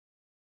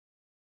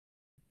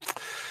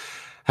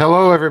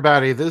Hello,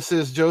 everybody. This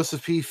is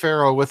Joseph P.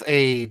 Farrell with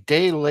a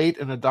day late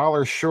and a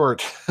dollar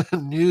short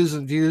news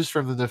and views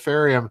from the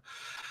Nefarium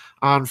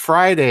on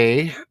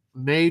Friday,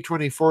 May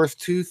 24th,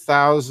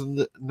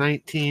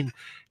 2019.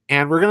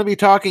 And we're going to be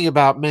talking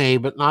about May,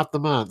 but not the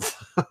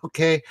month.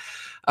 Okay.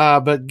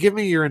 But give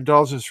me your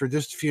indulgence for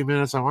just a few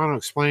minutes. I want to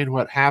explain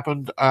what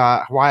happened,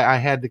 why I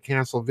had to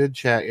cancel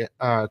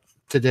VidChat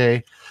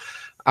today.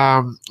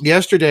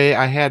 Yesterday,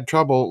 I had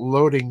trouble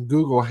loading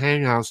Google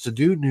Hangouts to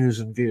do news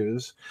and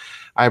views.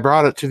 I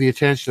brought it to the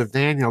attention of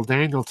Daniel.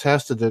 Daniel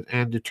tested it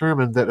and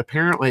determined that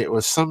apparently it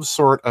was some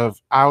sort of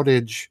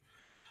outage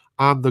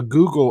on the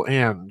Google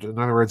end. In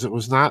other words, it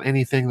was not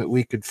anything that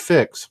we could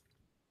fix.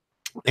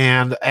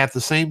 And at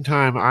the same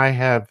time, I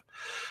have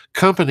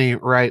company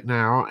right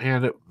now,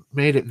 and it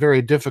made it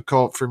very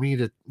difficult for me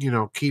to,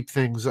 keep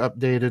things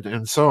updated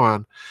and so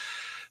on.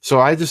 So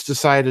I just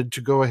decided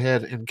to go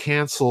ahead and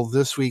cancel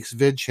this week's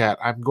vid chat.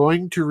 I'm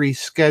going to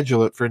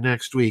reschedule it for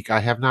next week. I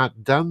have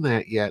not done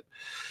that yet.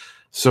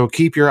 So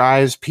keep your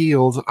eyes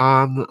peeled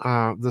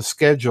on the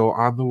schedule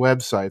on the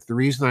website. The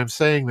reason I'm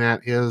saying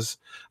that is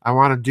I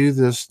want to do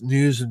this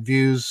news and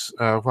views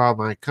while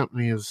my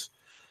company is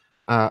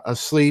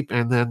asleep,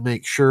 and then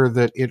make sure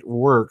that it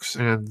works.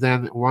 And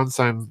then once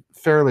I'm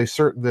fairly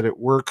certain that it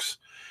works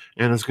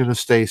and is going to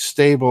stay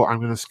stable, I'm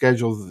going to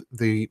schedule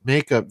the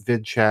makeup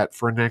vid chat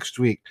for next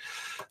week.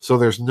 So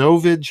there's no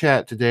vid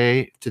chat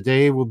today.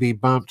 Today will be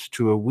bumped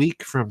to a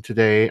week from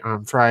today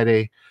on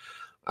Friday,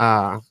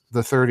 the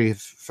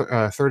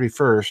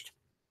 31st.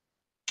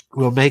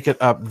 We'll make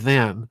it up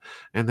then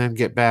and then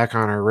get back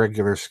on our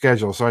regular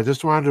schedule. So I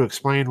just wanted to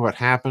explain what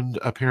happened.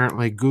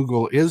 Apparently,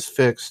 Google is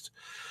fixed.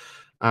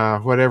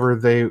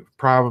 Whatever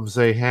problems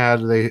they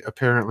had, they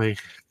apparently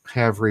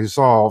have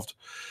resolved.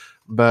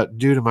 But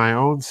due to my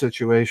own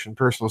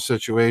personal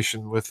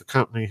situation with the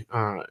company,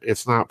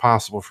 it's not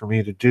possible for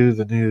me to do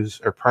the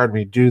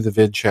do the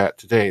vid chat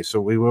today.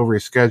 So we will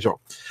reschedule.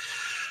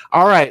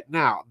 All right,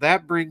 now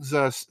that brings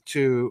us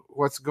to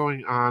what's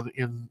going on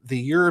in the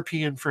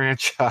European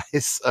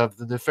franchise of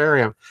the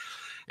Nefarium.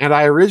 And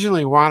I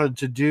originally wanted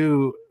to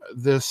do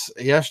this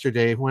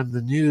yesterday when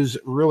the news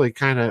really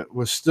kind of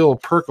was still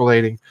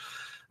percolating.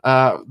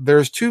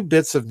 There's two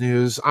bits of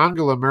news.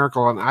 Angela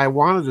Merkel, and I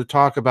wanted to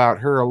talk about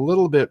her a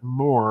little bit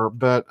more,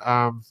 but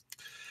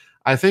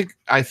I think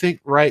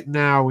right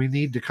now we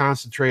need to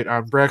concentrate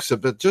on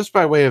Brexit. But just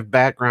by way of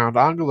background,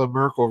 Angela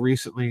Merkel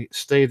recently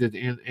stated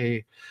in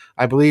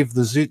I believe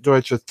the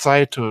Süddeutsche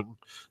Zeitung,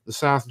 the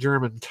South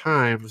German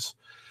Times,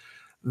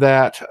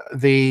 that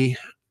the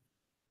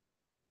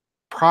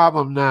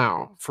problem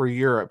now for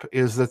Europe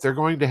is that they're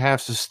going to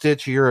have to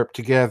stitch Europe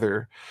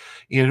together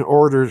in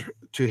order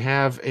to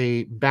have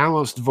a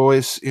balanced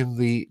voice in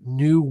the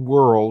new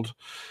world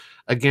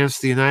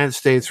against the United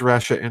States,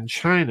 Russia, and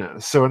China.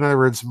 So, in other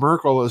words,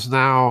 Merkel is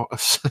now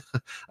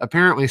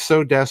apparently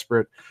so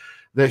desperate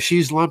that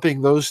she's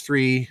lumping those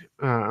three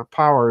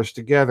powers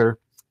together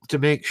to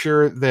make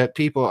sure that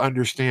people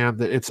understand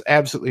that it's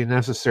absolutely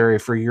necessary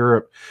for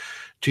Europe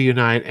to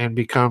unite and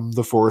become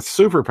the fourth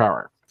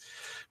superpower,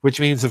 which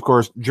means, of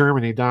course,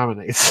 Germany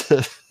dominates.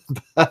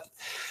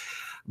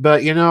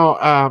 But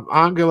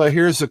Angela,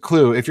 here's a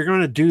clue. If you're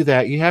going to do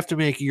that, you have to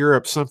make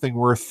Europe something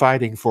worth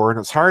fighting for. And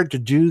it's hard to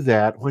do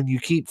that when you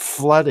keep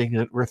flooding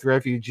it with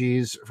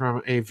refugees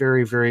from a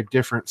very, very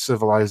different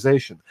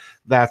civilization.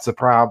 That's a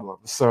problem.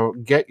 So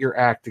get your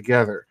act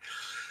together.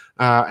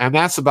 And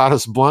that's about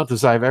as blunt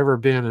as I've ever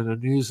been in the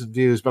news and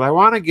views. But I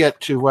want to get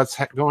to what's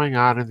going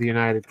on in the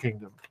United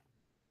Kingdom,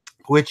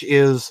 which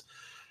is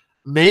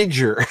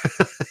major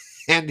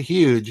and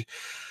huge.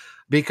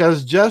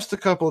 Because just a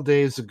couple of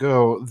days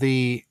ago,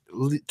 the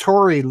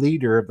Tory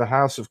leader of the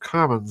House of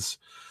Commons,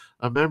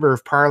 a member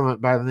of Parliament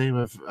by the name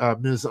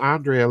of Ms.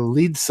 Andrea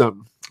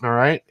Leadsom, all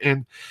right?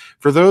 And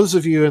for those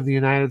of you in the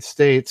United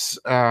States,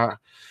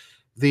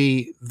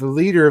 the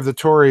leader of the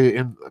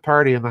Tory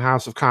party in the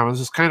House of Commons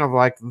is kind of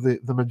like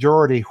the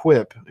majority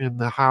whip in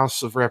the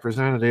House of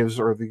Representatives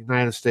or the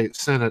United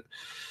States Senate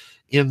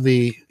in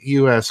the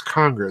U.S.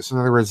 Congress. In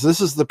other words,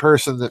 this is the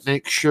person that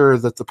makes sure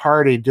that the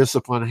party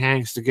discipline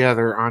hangs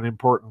together on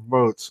important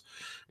votes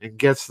and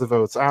gets the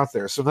votes out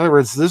there. So in other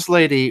words, this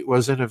lady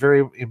was in a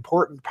very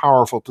important,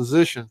 powerful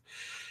position,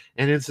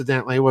 and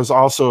incidentally was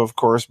also, of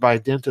course, by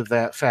dint of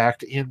that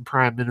fact, in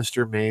Prime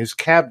Minister May's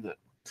cabinet.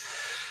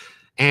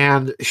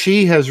 And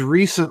she has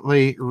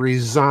recently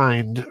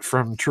resigned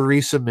from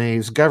Theresa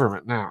May's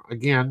government. Now,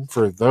 again,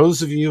 for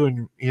those of you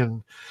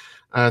in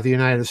the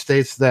United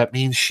States, that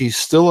means she's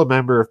still a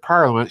member of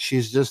Parliament.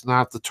 She's just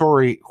not the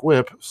Tory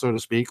whip, so to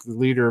speak, the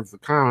leader of the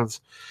Commons,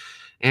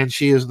 and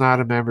she is not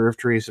a member of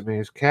Theresa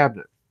May's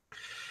cabinet.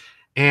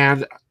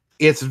 And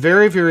it's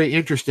very, very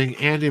interesting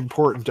and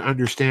important to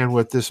understand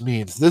what this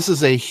means. This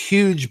is a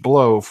huge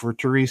blow for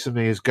Theresa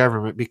May's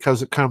government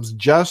because it comes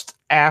just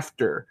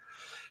after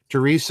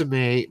Theresa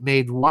May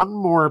made one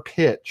more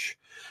pitch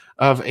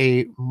of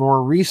a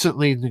more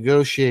recently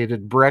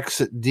negotiated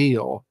Brexit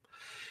deal.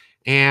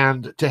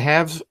 And to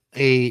have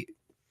a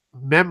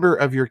member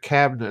of your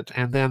cabinet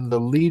and then the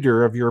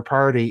leader of your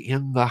party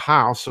in the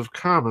House of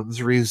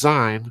Commons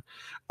resign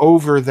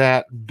over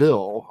that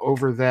bill,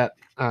 over that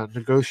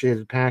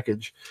negotiated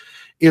package,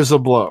 is a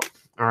blow.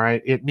 All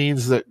right. It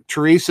means that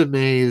Theresa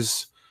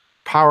May's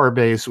power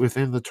base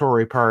within the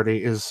Tory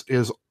party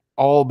is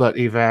all but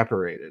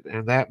evaporated.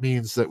 And that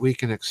means that we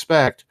can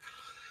expect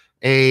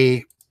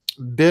a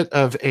bit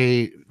of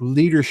a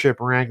leadership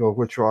wrangle,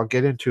 which I'll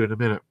get into in a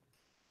minute.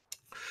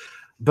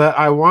 But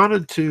I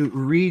wanted to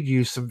read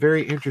you some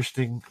very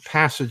interesting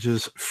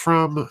passages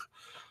from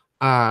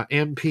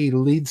MP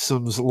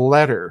Leadsom's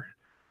letter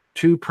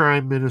to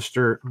Prime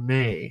Minister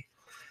May,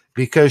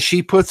 because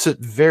she puts it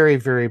very,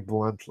 very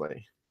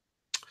bluntly.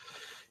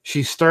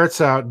 She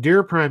starts out,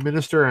 "Dear Prime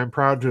Minister, I'm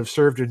proud to have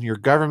served in your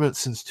government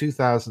since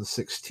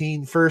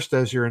 2016, first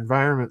as your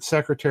Environment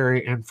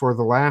Secretary and for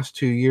the last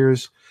 2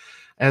 years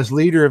as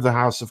Leader of the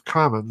House of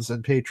Commons,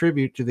 and pay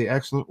tribute to the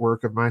excellent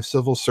work of my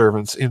civil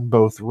servants in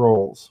both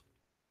roles."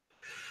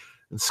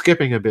 And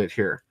skipping a bit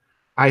here,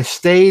 "I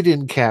stayed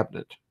in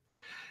cabinet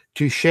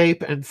to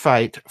shape and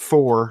fight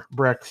for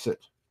Brexit.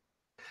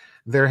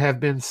 There have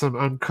been some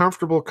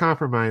uncomfortable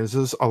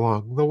compromises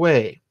along the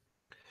way,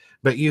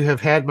 but you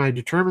have had my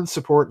determined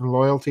support and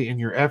loyalty in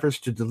your efforts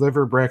to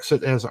deliver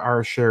Brexit as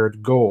our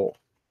shared goal.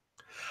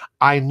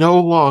 I no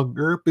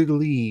longer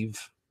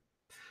believe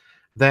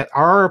that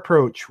our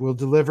approach will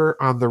deliver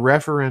on the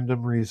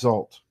referendum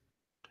result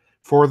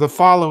for the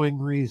following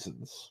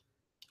reasons.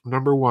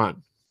 Number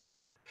one,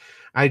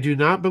 I do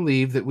not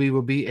believe that we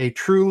will be a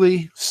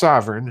truly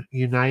sovereign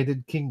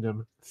United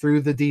Kingdom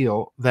through the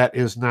deal that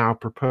is now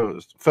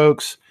proposed."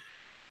 Folks,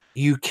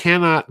 you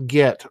cannot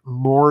get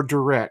more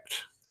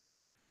direct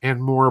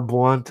and more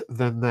blunt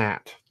than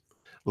that.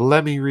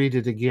 Let me read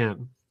it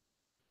again.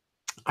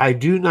 "I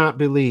do not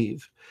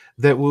believe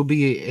that we'll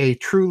be a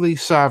truly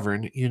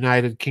sovereign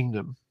United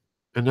Kingdom."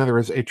 In other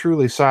words, a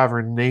truly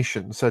sovereign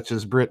nation such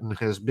as Britain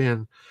has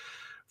been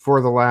for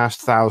the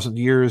last 1,000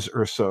 years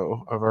or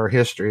so of our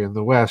history in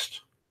the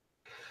West.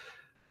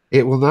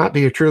 "It will not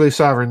be a truly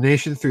sovereign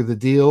nation through the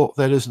deal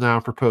that is now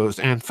proposed."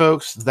 And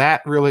folks,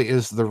 that really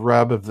is the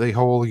rub of the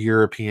whole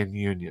European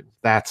Union.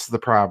 That's the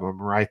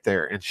problem right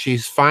there. And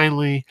she's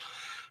finally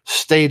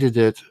stated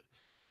it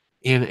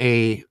in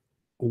a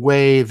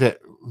way that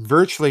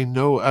virtually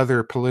no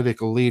other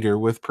political leader,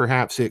 with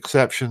perhaps the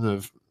exception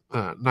of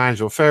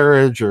Nigel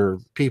Farage or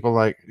people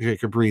like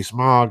Jacob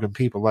Rees-Mogg and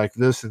people like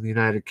this in the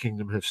United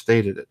Kingdom, have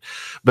stated it.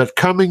 But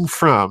coming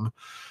from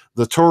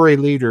the Tory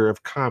leader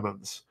of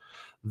Commons,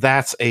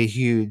 that's a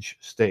huge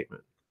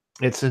statement.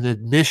 It's an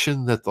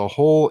admission that the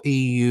whole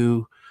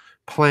EU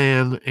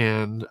plan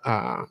and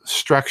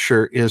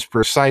structure is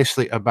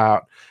precisely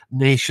about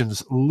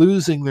nations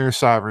losing their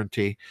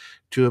sovereignty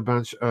to a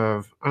bunch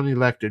of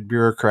unelected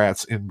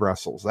bureaucrats in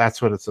Brussels.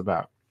 That's what it's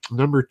about.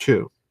 Number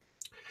two,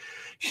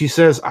 she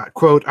says,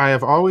 quote, "I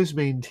have always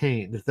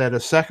maintained that a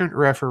second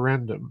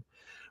referendum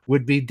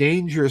would be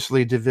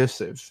dangerously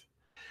divisive,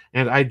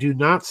 and I do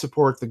not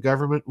support the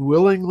government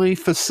willingly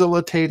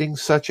facilitating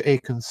such a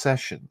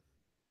concession.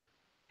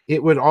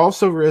 It would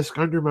also risk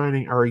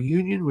undermining our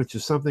union, which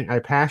is something I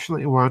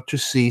passionately want to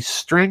see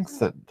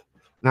strengthened."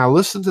 Now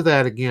listen to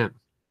that again.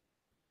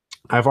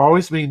 "I've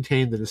always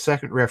maintained that a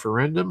second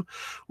referendum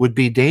would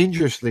be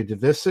dangerously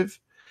divisive,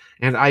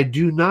 and I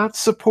do not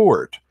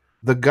support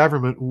the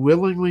government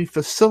willingly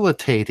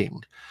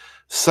facilitating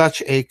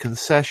such a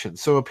concession."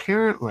 So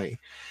apparently,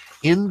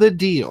 in the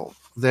deal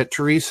that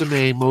Theresa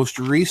May most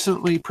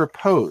recently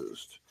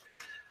proposed,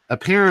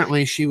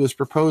 apparently she was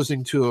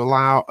proposing to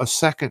allow a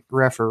second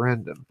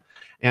referendum.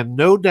 And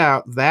no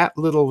doubt that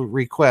little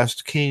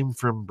request came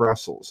from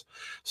Brussels.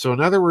 So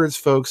in other words,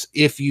 folks,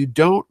 if you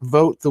don't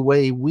vote the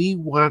way we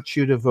want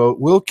you to vote,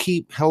 we'll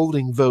keep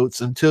holding votes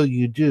until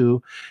you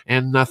do,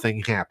 and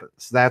nothing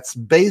happens. That's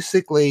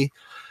basically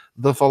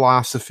the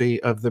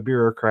philosophy of the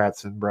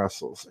bureaucrats in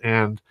Brussels.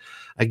 And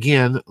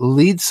again,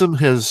 Leadsom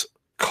has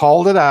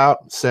called it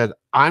out, said,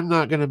 "I'm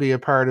not going to be a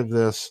part of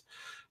this."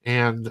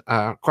 And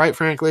quite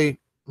frankly,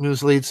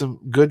 Ms.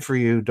 Leadsom, good for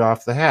you,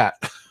 doff the hat.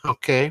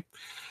 Okay.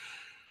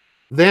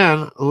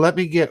 Then let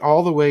me get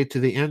all the way to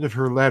the end of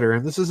her letter.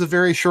 And this is a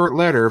very short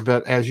letter,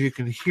 but as you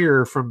can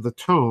hear from the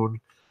tone,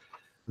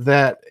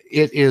 that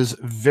it is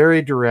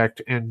very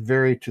direct and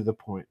very to the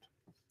point.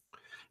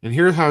 And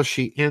here's how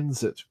she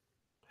ends it.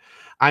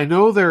 "I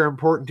know there are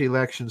important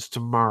elections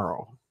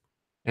tomorrow,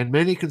 and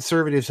many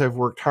conservatives have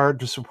worked hard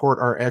to support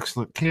our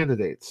excellent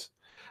candidates.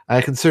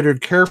 I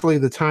considered carefully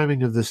the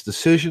timing of this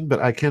decision,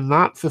 but I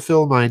cannot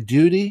fulfill my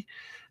duty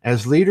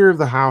as leader of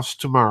the House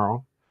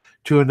tomorrow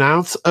to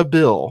announce a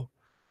bill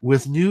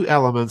with new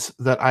elements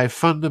that I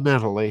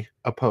fundamentally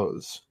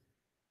oppose.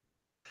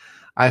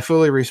 I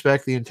fully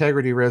respect the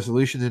integrity,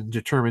 resolution, and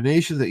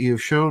determination that you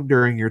have shown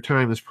during your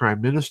time as Prime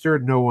Minister.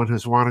 No one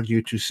has wanted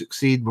you to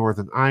succeed more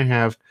than I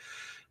have,"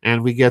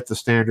 and we get the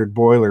standard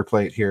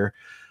boilerplate here.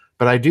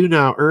 "But I do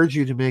now urge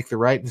you to make the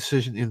right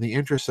decision in the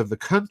interests of the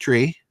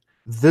country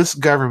this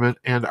government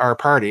and our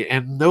party.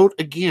 And note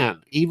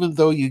again, even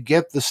though you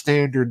get the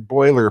standard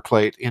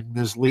boilerplate in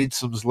Ms.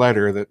 Leedsom's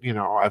letter that,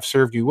 I've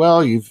served you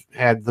well, you've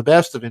had the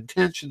best of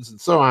intentions, and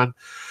so on,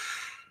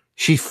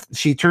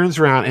 she turns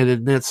around and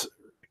admits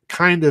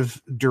kind of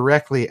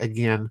directly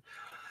again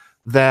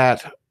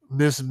that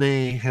Ms.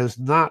 May has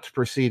not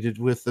proceeded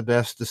with the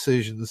best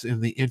decisions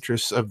in the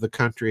interests of the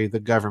country, the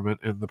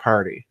government, and the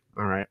party.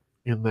 All right,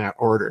 in that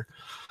order.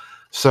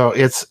 So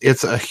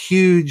it's a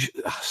huge,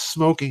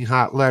 smoking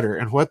hot letter.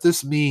 And what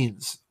this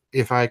means,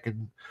 if I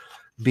can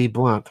be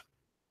blunt,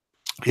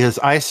 is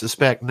I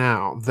suspect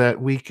now that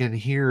we can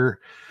hear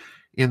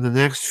in the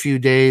next few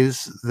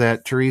days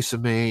that Theresa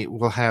May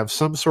will have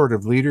some sort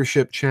of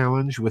leadership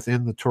challenge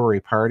within the Tory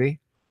party,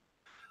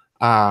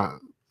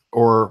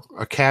 or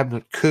a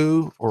cabinet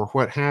coup or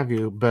what have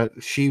you, but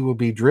she will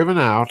be driven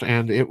out,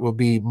 and it will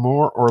be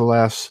more or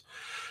less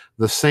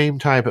the same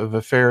type of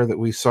affair that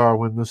we saw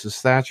when Mrs.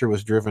 Thatcher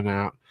was driven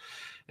out.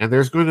 And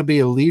there's going to be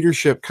a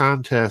leadership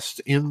contest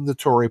in the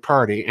Tory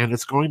party, and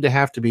it's going to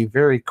have to be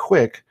very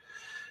quick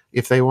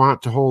if they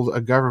want to hold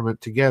a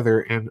government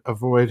together and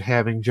avoid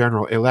having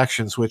general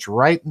elections, which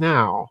right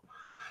now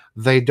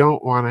they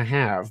don't want to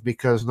have,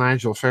 because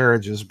Nigel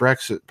Farage's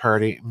Brexit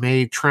party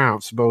may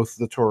trounce both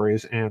the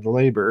Tories and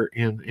Labour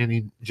in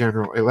any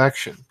general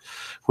election,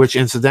 which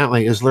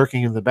incidentally is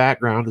lurking in the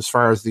background as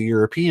far as the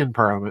European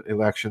Parliament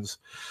elections.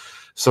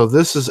 So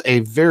this is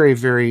a very,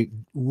 very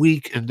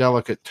weak and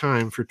delicate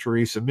time for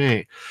Theresa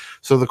May.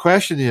 So the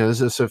question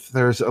is if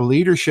there's a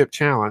leadership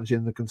challenge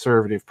in the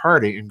Conservative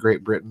Party in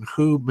Great Britain,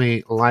 who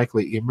may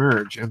likely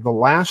emerge? And the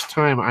last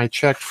time I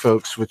checked,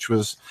 folks, which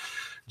was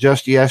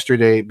just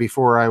yesterday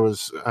before I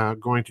was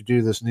going to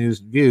do this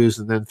news and views,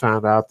 and then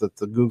found out that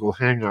the Google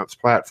Hangouts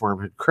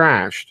platform had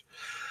crashed.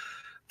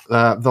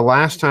 The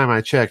last time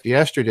I checked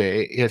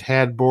yesterday, it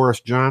had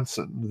Boris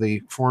Johnson,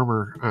 the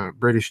former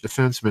British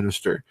defense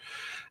minister,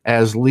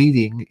 as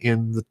leading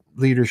in the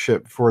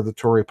leadership for the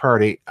Tory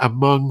party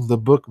among the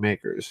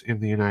bookmakers in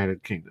the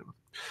United Kingdom.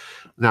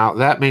 Now,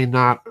 that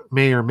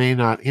may or may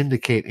not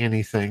indicate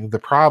anything. The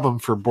problem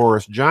for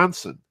Boris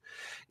Johnson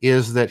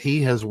is that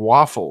he has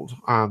waffled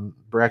on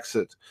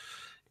Brexit,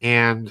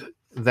 and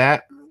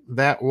that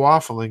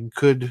waffling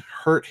could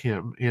hurt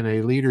him in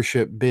a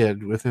leadership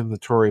bid within the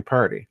Tory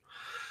party.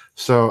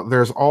 So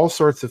there's all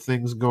sorts of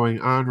things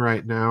going on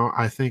right now.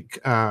 I think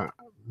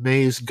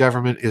May's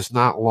government is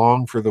not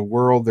long for the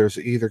world. There's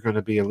either going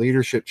to be a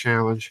leadership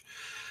challenge,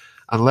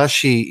 unless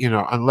she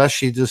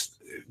just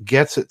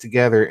gets it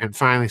together and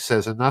finally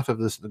says, enough of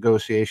this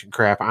negotiation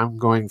crap. I'm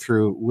going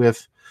through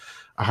with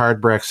a hard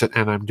Brexit,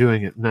 and I'm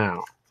doing it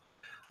now.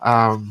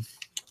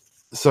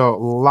 So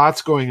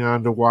lots going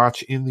on to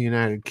watch in the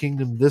United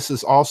Kingdom. This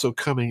is also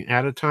coming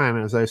at a time,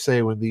 as I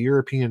say, when the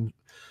European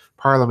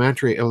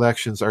parliamentary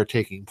elections are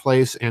taking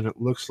place, and it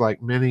looks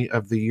like many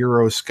of the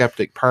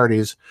Eurosceptic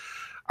parties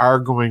are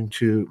going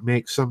to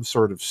make some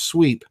sort of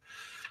sweep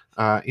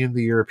in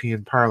the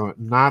European Parliament.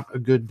 Not a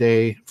good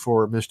day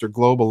for Mr.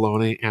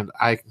 Globaloney, and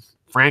I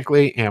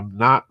frankly am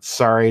not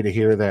sorry to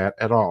hear that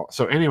at all.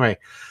 So anyway,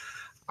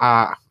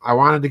 I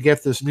wanted to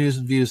get this news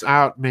and views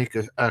out, make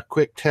a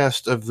quick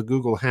test of the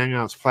Google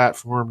Hangouts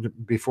platform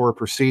before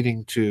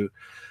proceeding to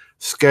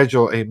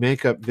schedule a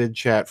makeup vid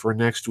chat for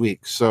next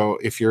week. So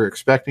if you're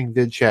expecting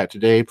vid chat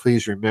today,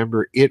 please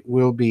remember it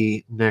will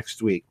be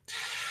next week.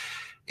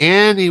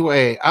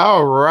 Anyway,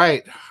 all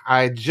right.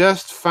 I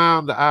just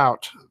found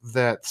out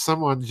that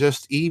someone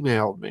just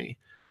emailed me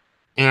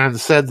and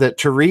said that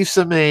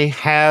Theresa May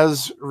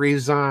has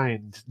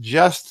resigned.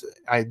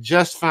 I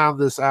just found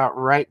this out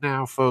right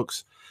now,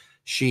 folks.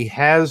 She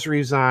has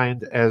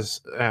resigned as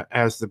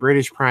the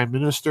British Prime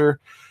Minister.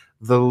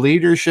 The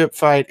leadership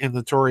fight in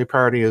the Tory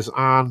party is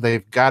on.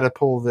 They've got to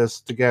pull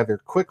this together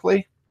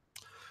quickly.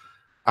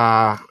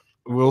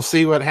 We'll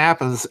see what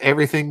happens.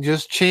 Everything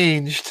just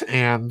changed,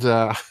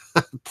 and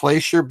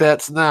place your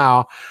bets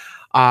now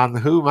on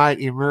who might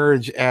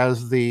emerge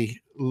as the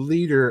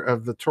leader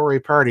of the Tory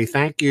party.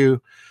 Thank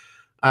you,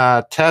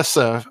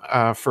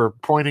 Tessa, for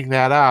pointing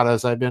that out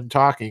as I've been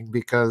talking,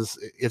 because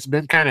it's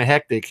been kind of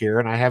hectic here,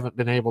 and I haven't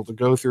been able to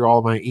go through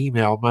all my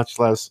email, much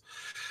less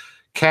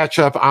catch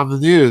up on the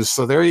news.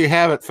 So there you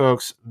have it,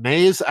 folks.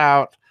 May's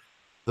out.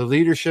 The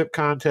leadership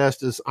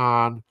contest is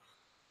on.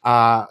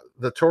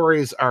 The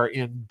Tories are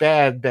in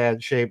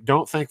bad shape.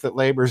 Don't think that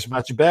Labour's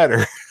much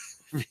better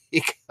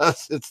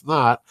because it's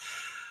not.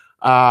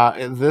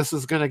 This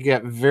is going to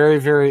get very,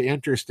 very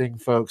interesting,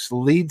 folks.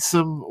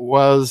 Leadsom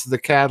was the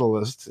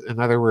catalyst, in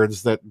other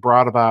words, that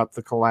brought about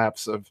the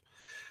collapse of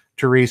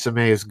Theresa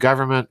May's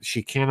government.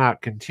 She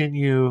cannot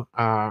continue.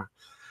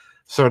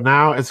 So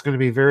now it's going to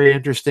be very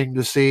interesting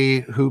to see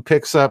who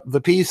picks up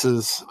the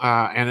pieces,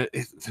 and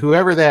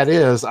whoever that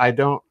is. I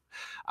don't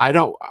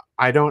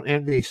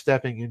envy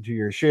stepping into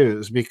your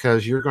shoes,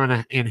 because you're going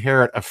to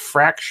inherit a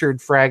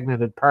fractured,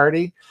 fragmented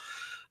party,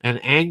 an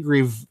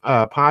angry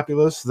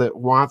populace that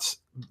wants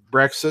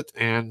Brexit,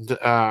 and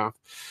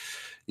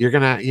you're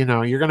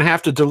gonna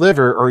have to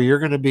deliver, or you're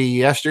gonna be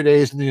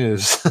yesterday's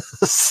news.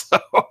 So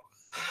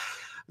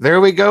There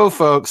we go,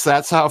 folks.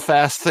 That's how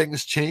fast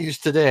things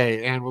change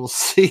today. And we'll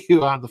see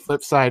you on the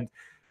flip side.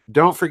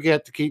 Don't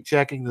forget to keep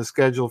checking the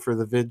schedule for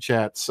the vid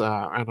chats,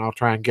 and I'll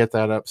try and get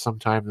that up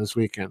sometime this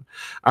weekend.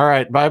 All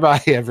right.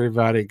 Bye-bye,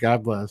 everybody.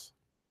 God bless.